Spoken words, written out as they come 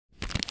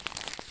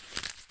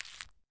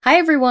Hi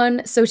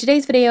everyone! So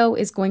today's video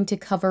is going to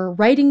cover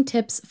writing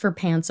tips for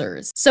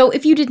pantsers. So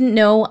if you didn't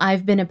know,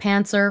 I've been a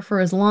pantser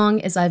for as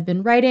long as I've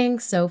been writing,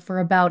 so for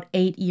about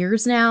 8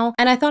 years now,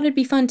 and I thought it'd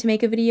be fun to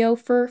make a video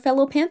for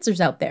fellow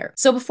pantsers out there.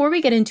 So before we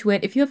get into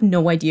it, if you have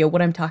no idea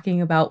what I'm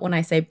talking about when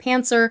I say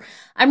pantser,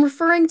 I'm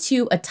referring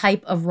to a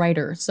type of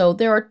writer. So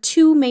there are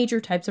two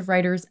major types of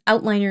writers,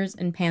 outliners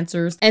and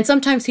pantsers, and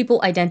sometimes people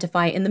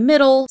identify in the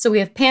middle. So we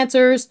have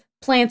pantsers,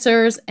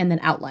 plantsers, and then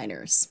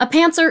outliners. A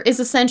pantser is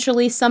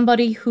essentially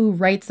somebody who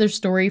writes their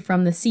story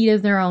from the seat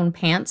of their own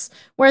pants,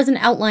 whereas an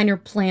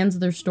outliner plans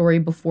their story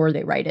before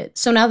they write it.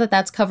 So now that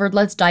that's covered,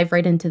 let's dive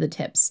right into the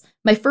tips.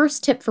 My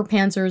first tip for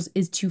pantsers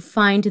is to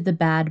find the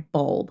bad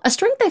bulb. A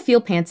strength I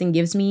feel pantsing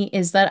gives me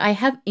is that I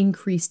have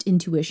increased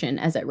intuition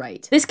as I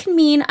write. This can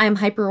mean I'm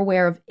hyper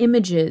aware of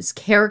images,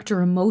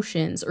 character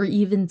emotions, or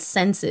even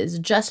senses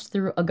just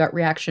through a gut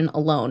reaction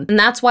alone. And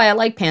that's why I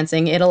like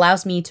pantsing. It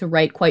allows me to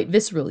write quite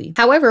viscerally.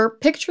 However,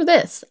 picture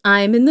this.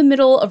 I'm in the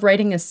middle of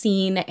writing a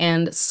scene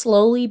and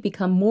slowly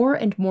become more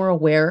and more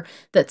aware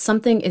that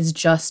something is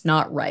just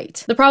not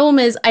right. The problem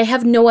is I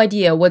have no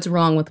idea what's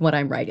wrong with what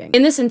I'm writing.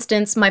 In this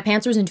instance, my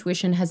pantser's intuition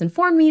has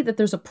informed me that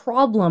there's a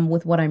problem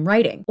with what I'm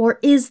writing. Or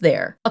is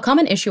there? A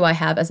common issue I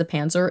have as a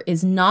pantser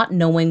is not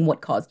knowing what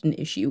caused an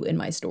issue in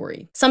my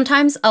story.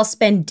 Sometimes I'll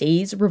spend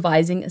days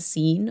revising a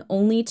scene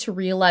only to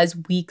realize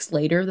weeks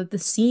later that the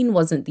scene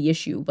wasn't the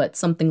issue, but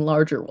something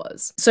larger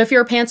was. So if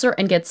you're a pantser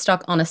and get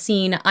stuck on a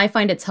scene, I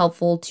find it's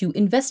helpful to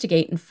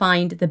investigate and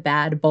find the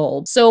bad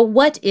bulb. So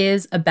what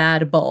is a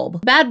bad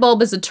bulb? Bad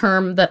bulb is a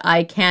term that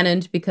I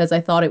canoned because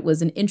I thought it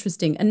was an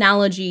interesting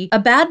analogy. A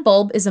bad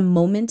bulb is a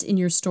moment in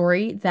your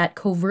story that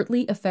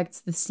covertly affects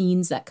the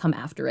scenes that come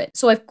after it.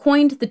 So I've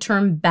coined the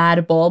term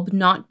bad bulb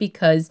not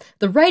because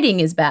the writing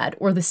is bad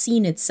or the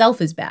scene itself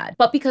is bad,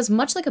 but because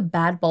much like a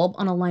bad bulb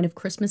on a line of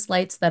Christmas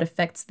lights that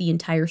affects the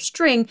entire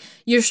string,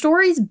 your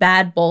story's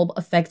bad bulb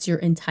affects your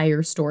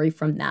entire story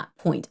from that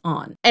point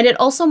on. And it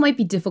also might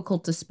be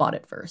difficult to spot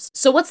at first.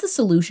 So what's the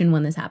solution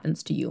when this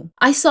happens to you?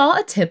 I saw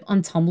a tip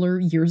on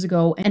Tumblr years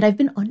ago and I've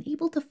been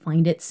unable to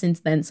find it since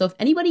then. So if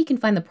anybody can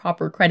find the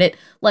proper credit,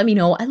 let me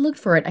know. I looked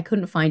for it, I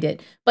couldn't find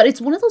it, but it's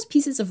one of those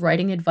pieces of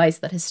writing advice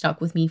that has stuck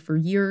with me for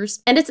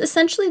years. And it's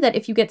essentially that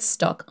if you get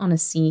stuck on a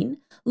scene,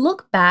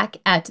 look back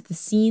at the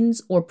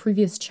scenes or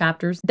previous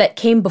chapters that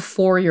came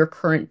before your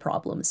current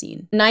problem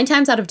scene. 9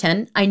 times out of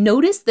 10, I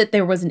noticed that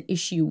there was an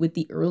issue with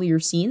the earlier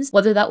scenes,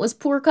 whether that was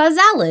poor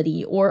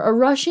causality or a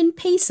rush in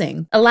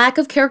pacing, a lack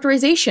of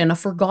characterization, a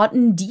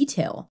forgotten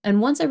detail.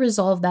 And once I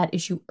resolve that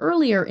issue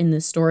earlier in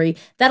this story,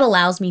 that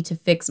allows me to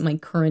fix my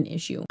current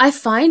issue. I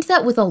find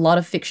that with a lot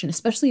of fiction,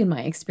 especially in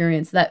my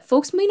experience, that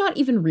folks may not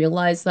even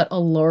realize that a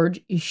large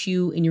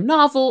issue in your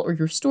novel or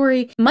your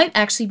story might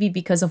actually be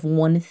because of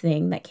one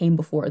thing that came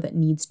before that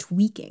needs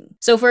tweaking.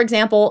 So for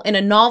example, in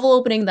a novel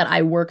opening that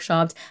I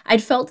workshopped,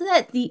 I'd felt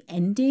that the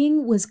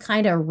ending was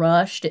kind of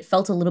rushed. It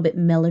felt a little bit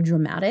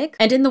melodramatic.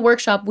 And in the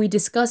workshop, we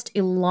discussed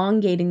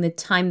elongating the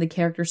time the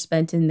characters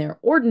spent in their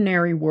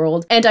ordinary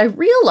world. And I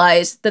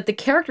realized that the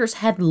characters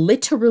had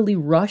literally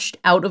rushed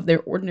out of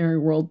their ordinary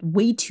world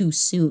way too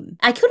soon.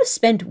 I could have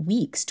spent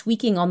weeks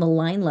tweaking on the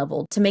line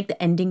level to make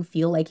the ending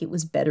feel like it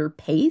was better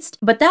paced,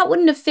 but that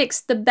wouldn't have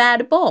fixed the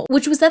bad bulb,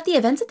 which was that the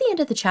events at the end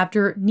of the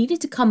chapter needed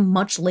to come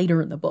much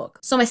later in the book.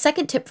 So my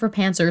second tip for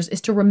pantsers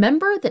is to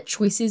remember that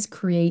choices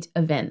create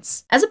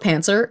events. As a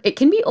pantser, it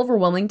can be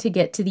overwhelming to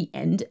get to the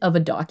end of a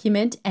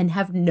document and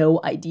have no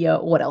idea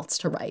what else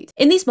to write.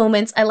 In these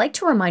moments, I like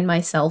to remind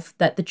myself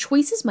that the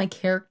choices my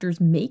characters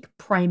make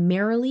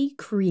primarily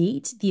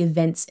create the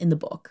events in the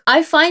book.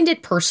 I find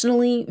it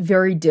personally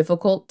very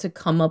difficult to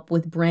come up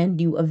with brand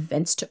new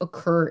events to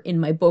occur in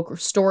my book or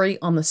story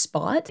on the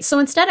spot. So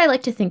instead, I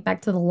like to think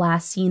back to the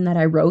last scene that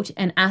I wrote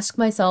and ask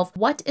myself,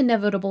 what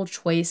inevitable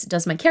choice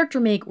does my character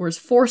make or is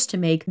forced to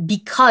make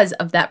because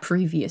of that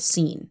previous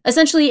scene?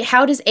 Essentially,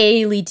 how does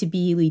A lead to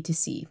B lead to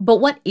C? But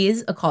what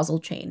is a causal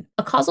chain?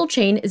 A causal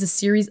chain is a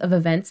series of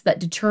events that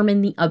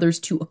determine the others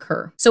to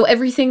occur. So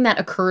everything that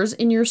occurs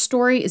in your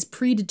story is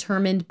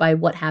predetermined by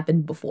what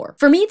happened before.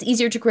 For me, it's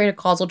easier to create a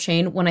causal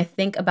chain when I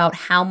think about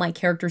how my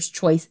character's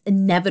choice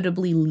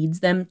inevitably leads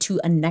them to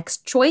a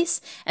next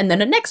choice, and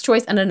then a next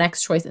choice, and a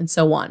next choice, and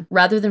so on,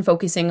 rather than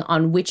focusing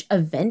on which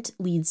event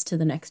leads to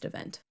the next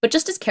event. But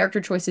just as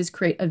character choices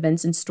create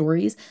events in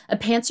stories, a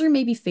pantser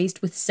may be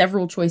faced with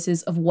several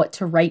choices of what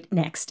to write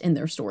next in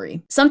their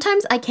story.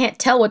 Sometimes I can't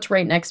tell what to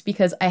write next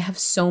because I have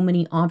so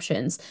many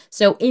options.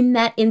 So in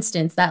that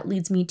instance, that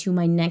leads me to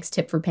my next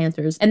tip for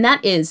pantsers, and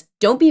that is,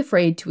 don't be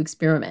afraid to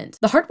experiment.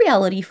 The hard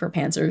reality for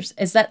pantsers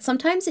is that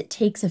sometimes it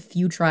takes a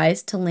few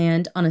tries to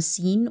land on a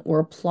scene or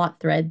a plot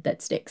thread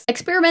that sticks.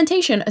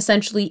 Experimentation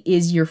essentially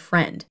is your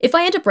friend. If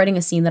I end up writing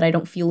a scene that I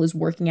don't feel is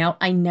working out,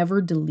 I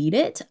never delete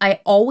it. I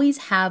always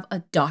have a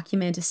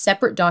document, a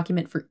separate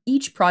document for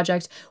each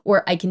project,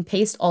 or I can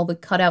paste all the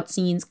cutout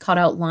scenes,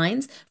 cutout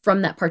lines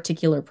from that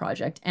particular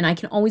project, and I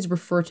can always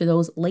refer to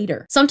those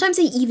later. Sometimes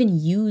I even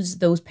use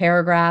those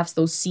paragraphs,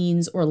 those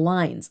scenes, or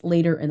lines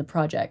later in the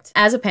project.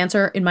 As a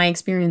pantser, in my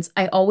experience,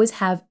 I always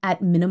have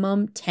at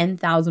minimum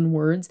 10,000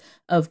 words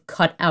of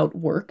cut out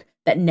work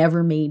that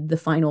never made the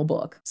final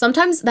book.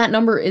 Sometimes that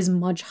number is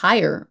much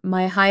higher.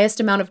 My highest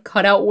amount of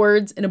cutout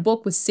words in a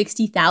book was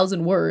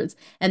 60,000 words,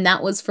 and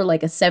that was for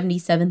like a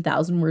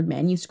 77,000 word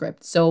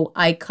manuscript. So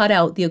I cut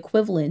out the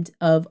equivalent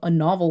of a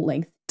novel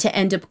length to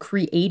end up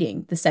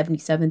creating the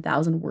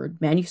 77,000 word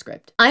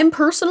manuscript. I'm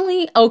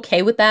personally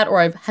okay with that, or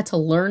I've had to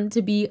learn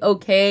to be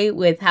okay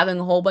with having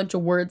a whole bunch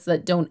of words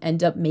that don't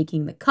end up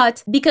making the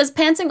cut, because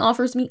pantsing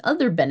offers me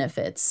other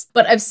benefits.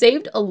 But I've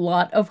saved a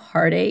lot of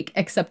heartache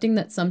accepting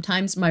that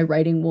sometimes my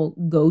writing will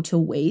go to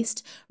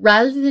waste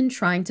rather than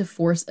trying to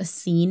force a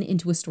scene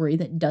into a story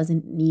that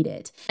doesn't need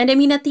it. And I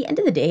mean, at the end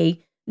of the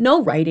day,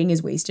 no writing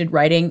is wasted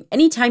writing.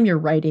 Anytime you're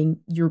writing,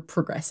 you're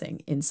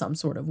progressing in some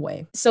sort of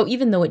way. So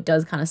even though it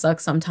does kind of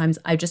suck sometimes,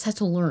 I just had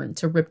to learn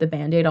to rip the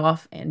band-aid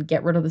off and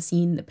get rid of the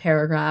scene, the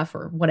paragraph,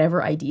 or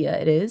whatever idea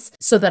it is,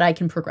 so that I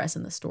can progress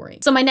in the story.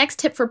 So my next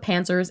tip for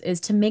pantsers is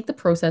to make the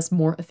process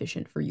more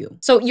efficient for you.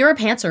 So you're a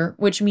pantser,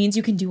 which means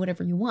you can do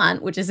whatever you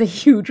want, which is a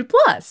huge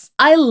plus.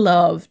 I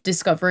love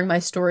discovering my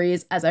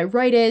stories as I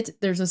write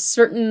it. There's a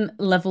certain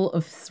level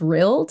of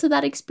thrill to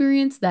that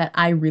experience that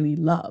I really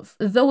love.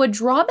 Though a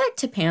drawback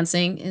to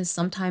pantsing is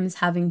sometimes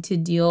having to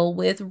deal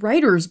with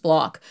writer's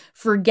block,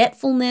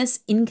 forgetfulness,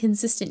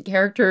 inconsistent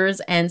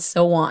characters, and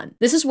so on.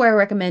 This is where I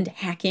recommend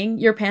hacking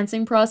your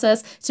pantsing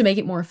process to make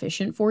it more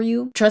efficient for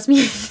you. Trust me,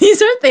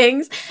 these are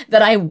things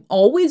that I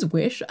always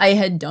wish I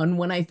had done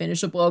when I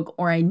finish a book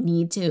or I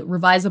need to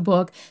revise a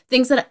book,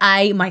 things that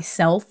I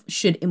myself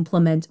should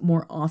implement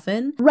more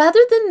often,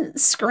 rather than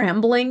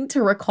scrambling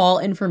to recall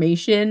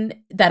information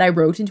that I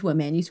wrote into a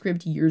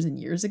manuscript years and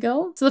years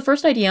ago. So the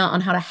first idea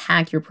on how to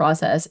hack your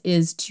process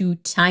is to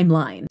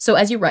timeline. So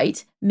as you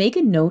write, make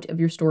a note of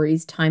your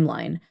story's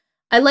timeline.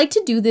 I like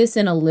to do this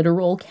in a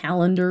literal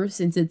calendar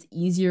since it's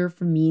easier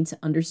for me to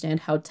understand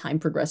how time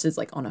progresses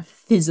like on a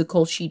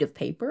physical sheet of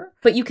paper,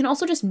 but you can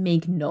also just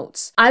make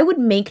notes. I would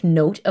make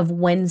note of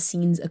when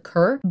scenes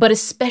occur, but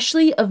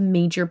especially of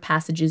major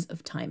passages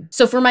of time.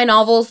 So for my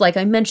novels, like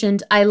I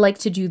mentioned, I like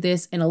to do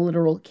this in a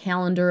literal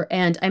calendar,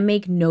 and I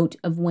make note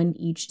of when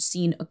each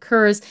scene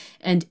occurs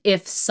and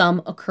if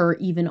some occur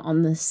even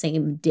on the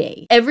same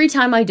day. Every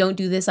time I don't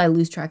do this, I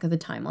lose track of the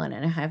timeline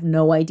and I have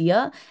no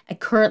idea. I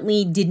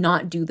currently did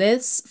not do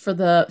this for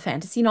the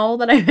fantasy novel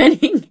that I'm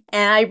writing,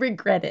 and I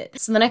regret it.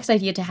 So the next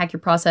idea to hack your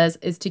process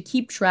is to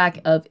keep track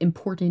of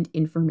important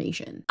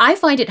information. I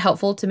find it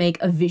helpful to make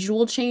a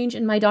visual change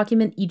in my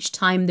document each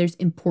time there's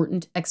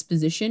important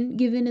exposition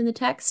given in the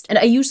text. And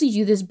I usually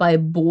do this by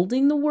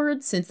bolding the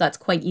words, since that's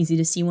quite easy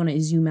to see when I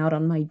zoom out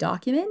on my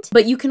document.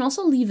 But you can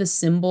also leave a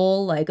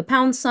symbol like a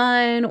pound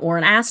sign or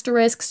an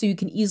asterisk, so you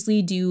can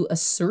easily do a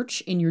search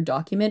in your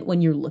document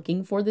when you're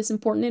looking for this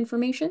important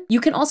information.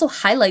 You can also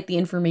highlight the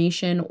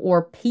information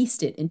or paste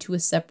it into a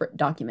separate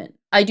document.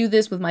 I do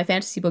this with my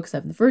fantasy book,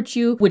 Seventh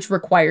Virtue, which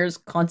requires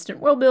constant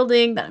world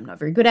building that I'm not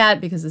very good at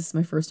because this is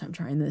my first time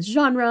trying this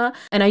genre.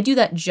 And I do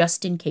that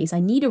just in case I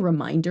need a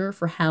reminder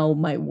for how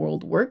my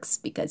world works,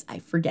 because I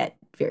forget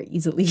very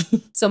easily.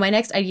 So my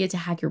next idea to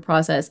hack your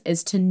process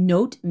is to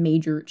note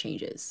major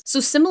changes. So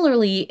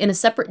similarly, in a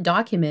separate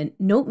document,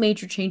 note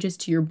major changes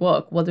to your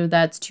book, whether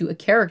that's to a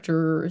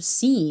character,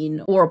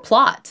 scene, or a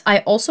plot. I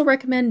also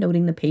recommend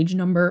noting the page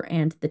number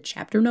and the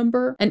chapter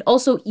number, and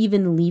also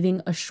even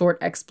leaving a short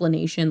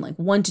explanation, like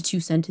 1 to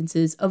 2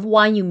 sentences, of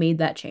why you made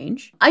that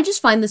change. I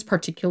just find this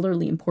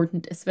particularly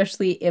important,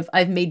 especially if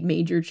I've made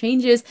major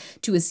changes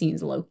to a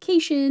scene's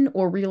location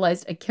or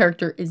realized a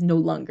character is no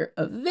longer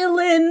a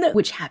villain,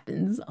 which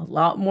happens a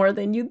lot more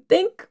than you'd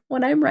think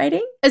when I'm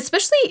writing.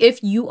 Especially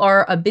if you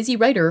are a busy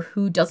writer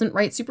who doesn't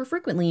write super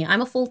frequently.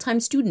 I'm a full-time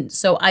student,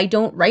 so I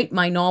don't write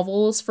my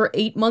novels for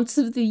 8 months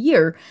of the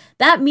year.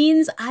 That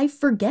means I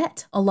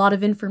forget a lot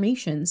of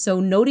information, so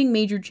noting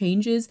major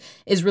changes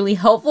is really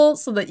helpful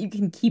so that you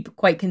can keep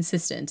quite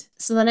consistent.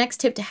 So the next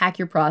tip to hack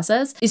your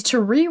process is to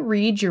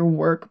reread your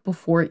work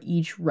before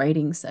each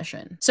writing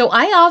session. So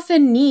I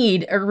often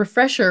need a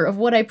refresher of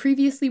what I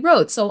previously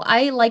wrote, so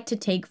I like to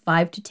take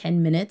 5 to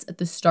 10 minutes at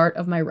the start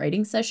of my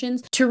writing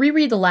sessions to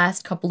reread the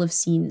last couple of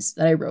scenes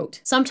that I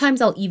wrote.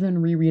 Sometimes I'll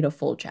even reread a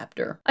full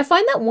chapter. I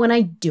find that when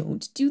I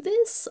don't do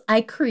this,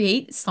 I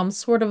create some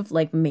sort of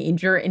like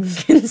major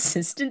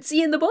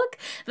inconsistency in the book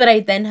that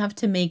I then have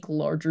to make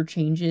larger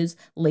changes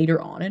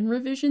later on in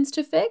revisions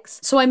to fix.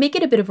 So I make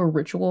it a bit of a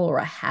ritual or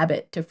a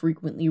habit to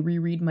frequently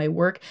reread my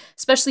work,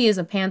 especially as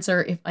a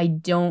pantser. If I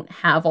don't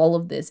have all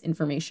of this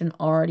information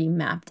already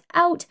mapped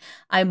out,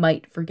 I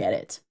might forget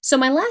it. So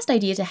my last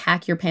idea to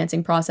hack your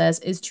pantsing process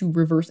is to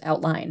reverse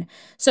outline.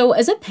 So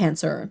as a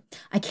pantser,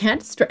 I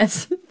can't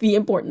stress the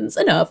importance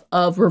enough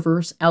of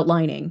reverse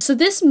outlining. So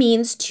this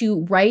means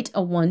to write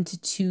a 1 to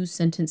 2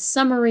 sentence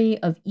summary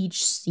of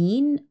each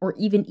scene or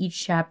even each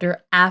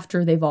chapter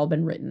after they've all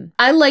been written.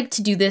 I like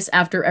to do this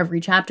after every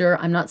chapter.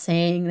 I'm not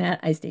saying that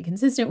I stay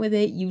consistent with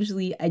it.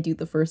 Usually I do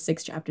the first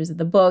 6 chapters of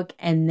the book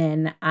and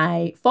then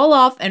I fall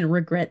off and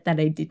regret that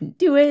I didn't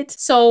do it.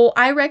 So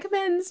I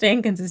recommend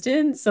staying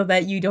consistent so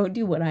that you don't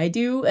do what I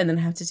do and then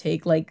have to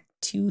take like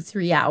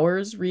 2-3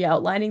 hours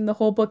re-outlining the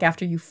whole book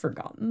after you've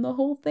forgotten the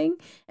whole thing,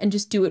 and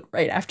just do it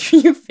right after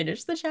you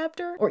finish the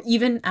chapter or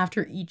even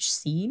after each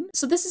scene.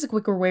 So this is a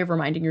quicker way of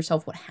reminding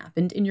yourself what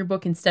happened in your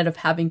book instead of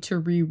having to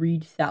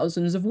reread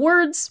thousands of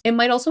words. It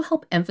might also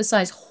help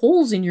emphasize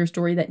holes in your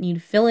story that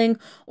need filling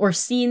or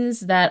scenes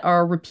that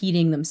are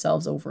repeating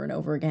themselves over and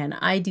over again.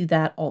 I do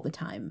that all the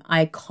time.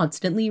 I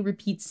constantly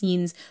repeat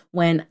scenes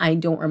when I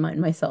don't remind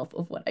myself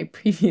of what I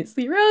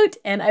previously wrote,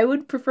 and I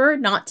would prefer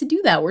not to do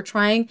that. We're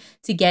trying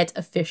to get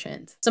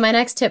efficient. So my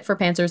next tip for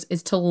pantsers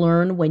is to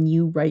learn when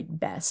you write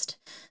best.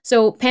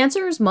 So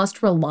pantsers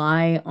must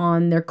rely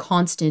on their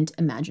constant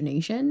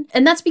imagination,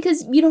 and that's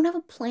because you don't have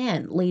a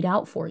plan laid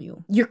out for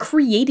you. You're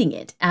creating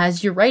it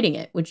as you're writing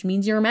it, which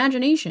means your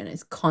imagination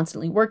is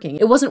constantly working.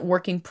 It wasn't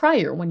working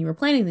prior when you were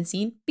planning the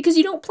scene because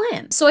you don't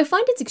plan. So I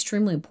find it's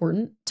extremely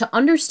important to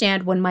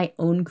understand when my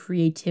own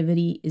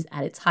creativity is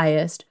at its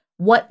highest,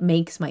 what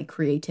makes my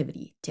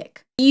creativity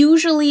tick.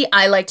 Usually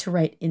I like to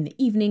write in the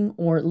evening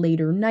or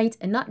later night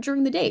and not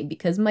during the day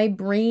because my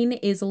brain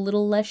is a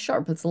little less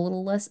sharp. It's a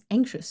little less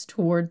anxious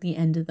toward the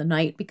end of the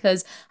night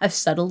because I've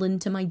settled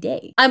into my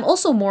day. I'm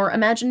also more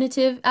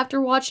imaginative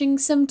after watching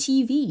some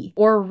TV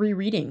or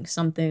rereading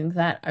something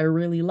that I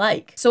really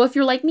like. So if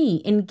you're like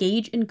me,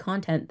 engage in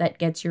content that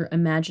gets your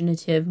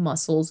imaginative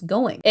muscles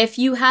going. If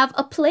you have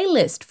a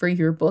playlist for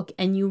your book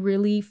and you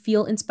really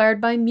feel inspired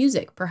by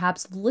music,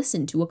 perhaps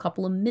listen to a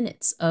couple of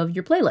minutes of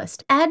your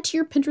playlist. Add to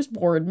your Pinterest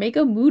board, make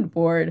a mood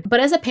board.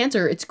 But as a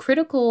pantser, it's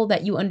critical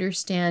that you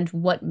understand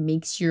what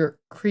makes your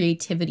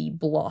creativity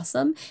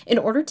blossom in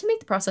order to make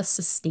the process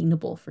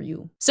sustainable for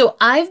you. So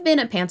I've been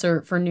a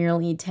pantser for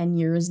nearly 10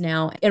 years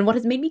now, and what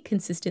has made me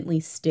consistently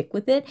stick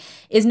with it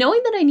is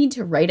knowing that I need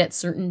to write at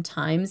certain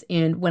times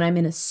and when I'm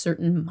in a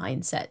certain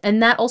mindset.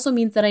 And that also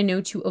means that I know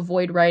to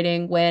avoid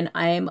writing when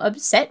I'm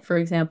upset, for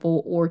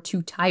example, or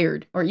too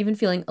tired, or even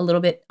feeling a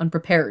little bit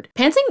unprepared.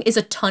 Pantsing is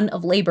a ton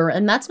of labor,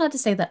 and that's not to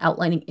say that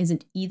outlining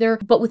isn't either,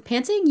 but with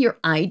pantsing, you're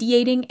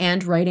ideating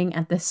and writing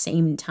at the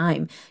same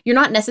time. You're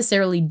not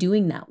necessarily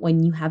doing that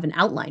when you have an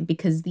outline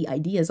because the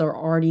ideas are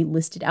already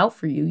listed out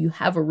for you. You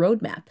have a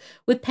roadmap.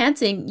 With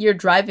pantsing, you're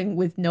driving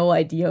with no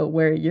idea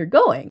where you're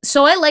going.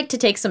 So I like to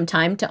take some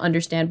time to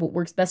understand what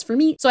works best for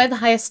me so I have the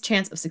highest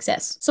chance of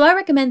success. So I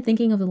recommend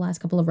thinking of the last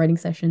couple of writing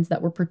sessions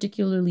that were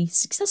particularly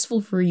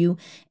successful for you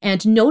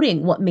and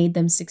noting what made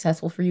them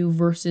successful for you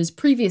versus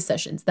previous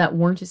sessions that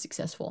weren't as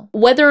successful.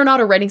 Whether or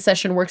not a writing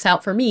session works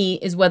out for me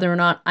is whether or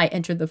not I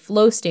enter the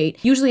flow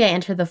state. Usually I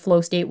enter the flow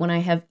state when I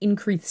have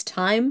increased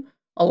time,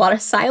 a lot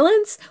of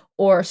silence,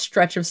 or a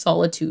stretch of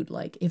solitude,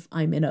 like if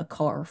I'm in a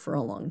car for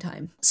a long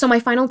time. So my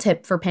final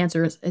tip for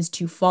pantsers is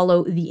to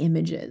follow the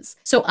images.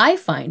 So I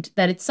find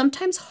that it's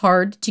sometimes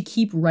hard to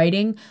keep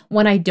writing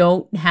when I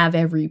don't have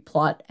every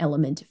plot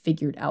element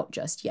figured out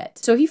just yet.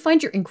 So if you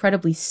find you're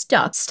incredibly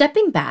stuck,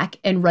 stepping back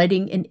and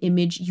writing an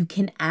image you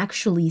can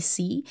actually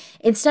see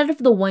instead of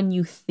the one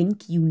you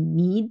think you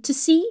need to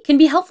see can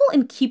be helpful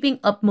in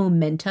keeping up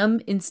momentum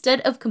instead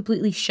of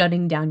completely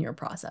shutting down your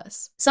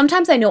process.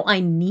 Sometimes I know I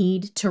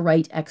need to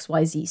write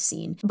XYZ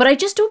scene, but I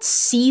just don't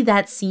see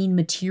that scene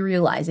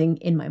materializing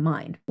in my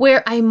mind,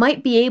 where I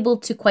might be able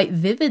to quite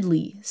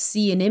vividly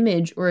see an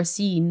image or a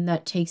scene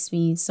that takes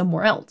me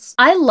somewhere else.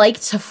 I like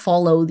to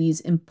follow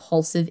these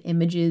impulsive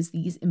images,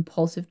 these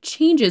impulsive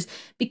changes,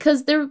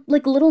 because they're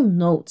like little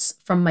notes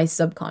from my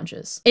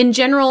subconscious. In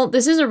general,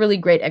 this is a really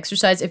great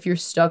exercise if you're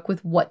stuck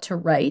with what to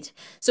write.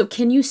 So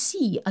can you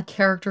see a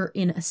character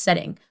in a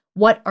setting?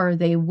 What are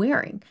they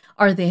wearing?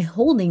 Are they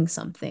holding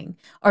something?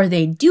 Are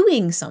they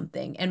doing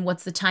something? And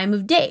what's the time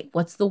of day?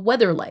 What's the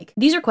weather like?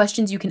 These are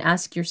questions you can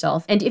ask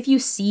yourself. And if you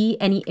see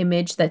any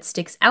image that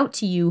sticks out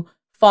to you,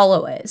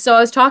 follow it. So I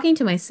was talking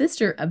to my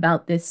sister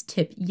about this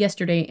tip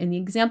yesterday, and the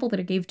example that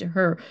I gave to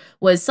her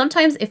was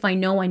sometimes if I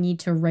know I need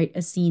to write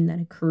a scene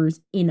that occurs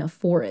in a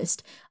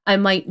forest, I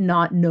might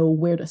not know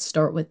where to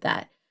start with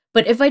that.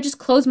 But if I just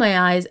close my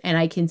eyes and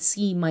I can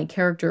see my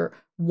character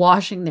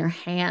washing their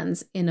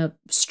hands in a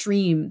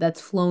stream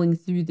that's flowing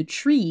through the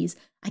trees,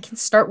 I can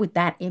start with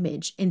that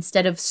image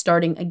instead of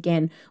starting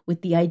again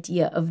with the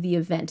idea of the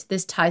event.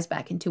 This ties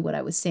back into what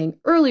I was saying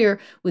earlier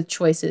with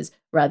choices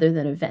rather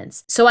than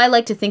events. So I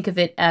like to think of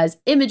it as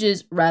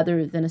images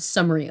rather than a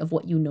summary of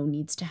what you know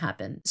needs to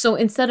happen. So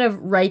instead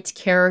of write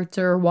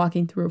character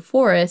walking through a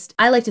forest,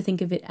 I like to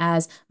think of it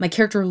as my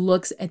character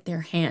looks at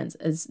their hands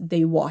as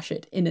they wash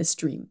it in a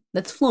stream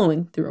that's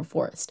flowing through a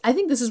forest. I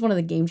think this is one of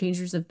the game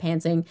changers of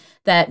pantsing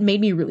that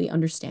made me really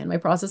understand my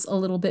process a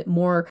little bit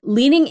more,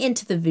 leaning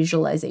into the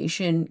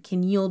visualization repetition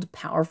can yield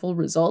powerful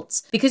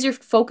results because you're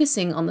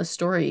focusing on the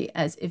story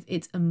as if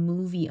it's a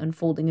movie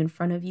unfolding in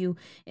front of you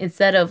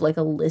instead of like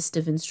a list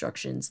of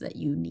instructions that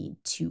you need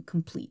to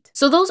complete.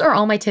 So those are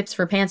all my tips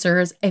for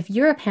pantsers. If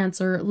you're a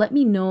pantser, let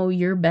me know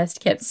your best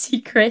kept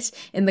secret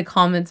in the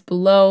comments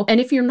below. And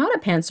if you're not a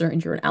pantser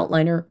and you're an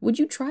outliner, would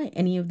you try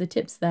any of the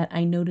tips that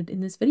I noted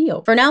in this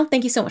video? For now,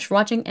 thank you so much for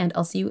watching, and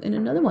I'll see you in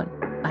another one.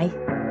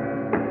 Bye.